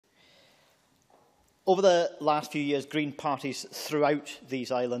Over the last few years, Green parties throughout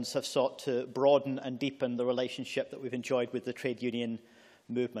these islands have sought to broaden and deepen the relationship that we've enjoyed with the trade union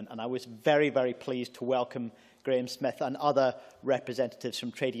movement. And I was very, very pleased to welcome Graham Smith and other representatives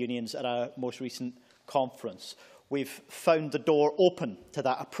from trade unions at our most recent conference. We've found the door open to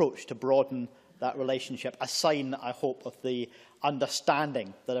that approach to broaden that relationship, a sign, I hope, of the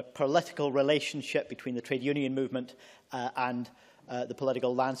understanding that a political relationship between the trade union movement and the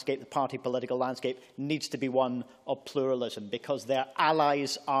political landscape, the party political landscape, needs to be one of pluralism, because their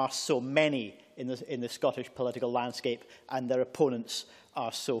allies are so many in the Scottish political landscape and their opponents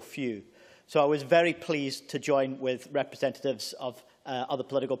are so few. So I was very pleased to join with representatives of other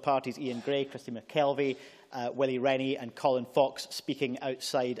political parties, Ian Gray, Christy McKelvey, Willie Rennie and Colin Fox, speaking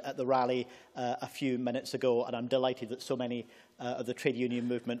outside at the rally a few minutes ago, and I'm delighted that so many of the trade union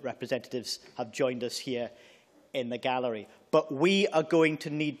movement representatives have joined us here in the gallery. But we are going to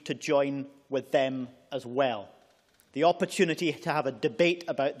need to join with them as well. The opportunity to have a debate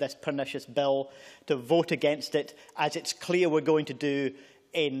about this pernicious bill, to vote against it, as it's clear we're going to do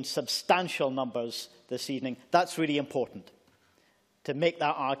in substantial numbers this evening, that's really important. To make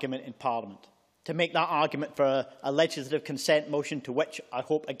that argument in Parliament, to make that argument for a legislative consent motion, to which I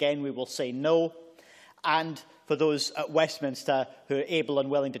hope again we will say no, and for those at Westminster who are able and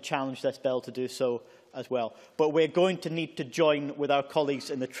willing to challenge this bill to do so as well. But we're going to need to join with our colleagues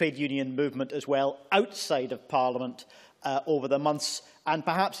in the trade union movement as well, outside of Parliament, over the months and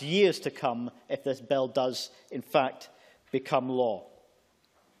perhaps years to come, if this bill does in fact become law.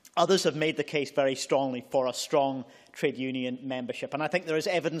 Others have made the case very strongly for a strong trade union membership, and I think there is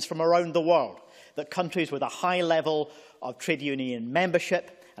evidence from around the world that countries with a high level of trade union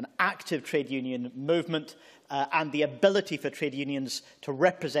membership, an active trade union movement, and the ability for trade unions to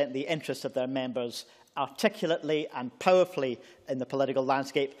represent the interests of their members articulately and powerfully in the political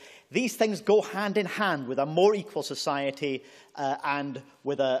landscape, these things go hand in hand with a more equal society and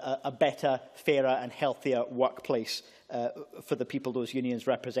with a better, fairer and healthier workplace for the people those unions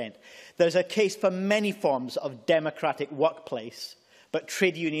represent. There's a case for many forms of democratic workplace, but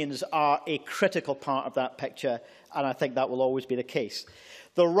trade unions are a critical part of that picture, and I think that will always be the case.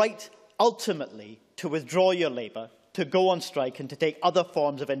 The right, ultimately, to withdraw your labour, to go on strike and to take other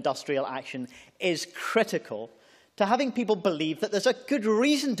forms of industrial action is critical to having people believe that there's a good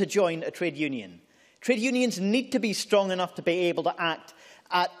reason to join a trade union. Trade unions need to be strong enough to be able to act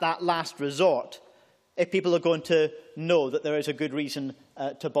at that last resort if people are going to know that there is a good reason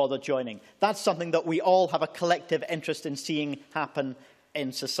to bother joining. That's something that we all have a collective interest in seeing happen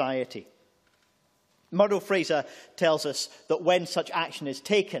in society. Murdo Fraser tells us that when such action is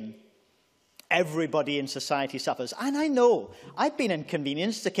taken, everybody in society suffers. And I know, I've been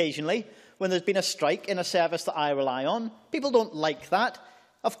inconvenienced occasionally when there's been a strike in a service that I rely on. People don't like that.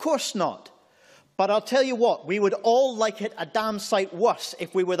 Of course not. But I'll tell you what, we would all like it a damn sight worse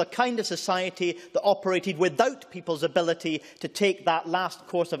if we were the kind of society that operated without people's ability to take that last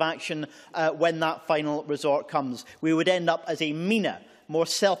course of action when that final resort comes. We would end up as a meaner, more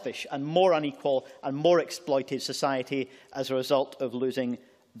selfish and more unequal and more exploited society as a result of losing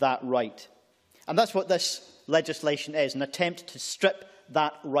that right. And that's what this legislation is, an attempt to strip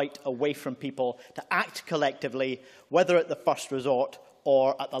that right away from people, to act collectively, whether at the first resort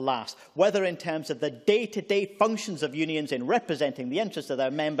or at the last, whether in terms of the day-to-day functions of unions in representing the interests of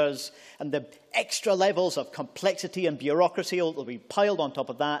their members and the extra levels of complexity and bureaucracy that will be piled on top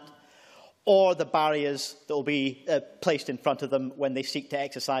of that, or the barriers that will be placed in front of them when they seek to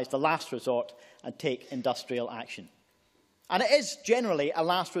exercise the last resort and take industrial action. And it is generally a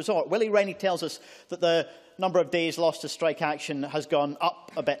last resort. Willie Rennie tells us that the number of days lost to strike action has gone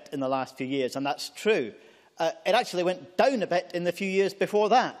up a bit in the last few years, and that's true. It actually went down a bit in the few years before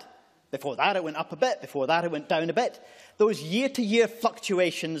that. Before that, it went up a bit. Before that, it went down a bit. Those year-to-year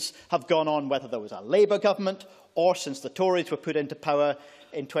fluctuations have gone on, whether there was a Labour government or since the Tories were put into power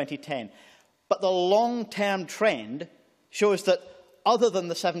in 2010. But the long-term trend shows that, other than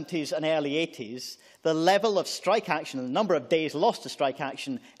the 70s and early 80s, the level of strike action and the number of days lost to strike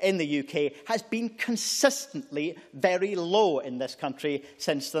action in the UK has been consistently very low in this country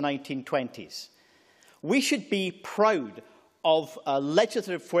since the 1920s. We should be proud of a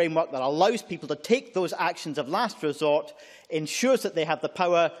legislative framework that allows people to take those actions of last resort, ensures that they have the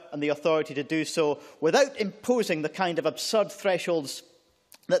power and the authority to do so without imposing the kind of absurd thresholds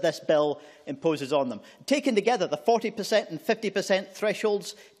that this bill imposes on them. Taken together, the 40% and 50%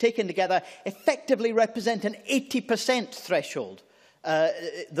 thresholds taken together effectively represent an 80% threshold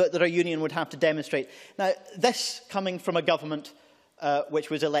that a union would have to demonstrate. Now, this coming from a government which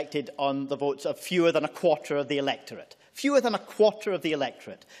was elected on the votes of fewer than a quarter of the electorate. Fewer than a quarter of the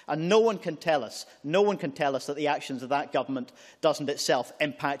electorate. And no one can tell us that the actions of that government doesn't itself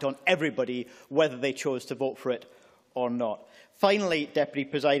impact on everybody, whether they chose to vote for it or not. Finally, Deputy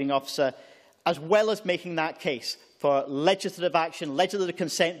Presiding Officer, as well as making that case for legislative action, legislative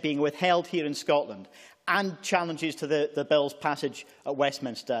consent being withheld here in Scotland, and challenges to the bill's passage at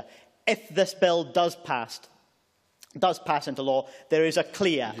Westminster, if this bill does pass into law, there is a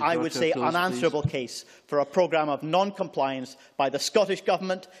clear, I would say, unanswerable case for a programme of non-compliance by the Scottish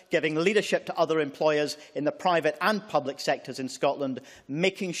Government, giving leadership to other employers in the private and public sectors in Scotland,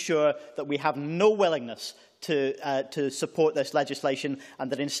 making sure that we have no willingness to support this legislation,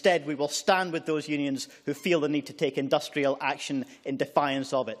 and that instead we will stand with those unions who feel the need to take industrial action in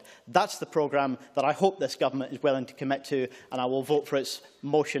defiance of it. That's the programme that I hope this government is willing to commit to, and I will vote for its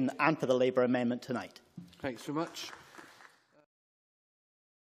motion and for the Labour amendment tonight. Thanks very much.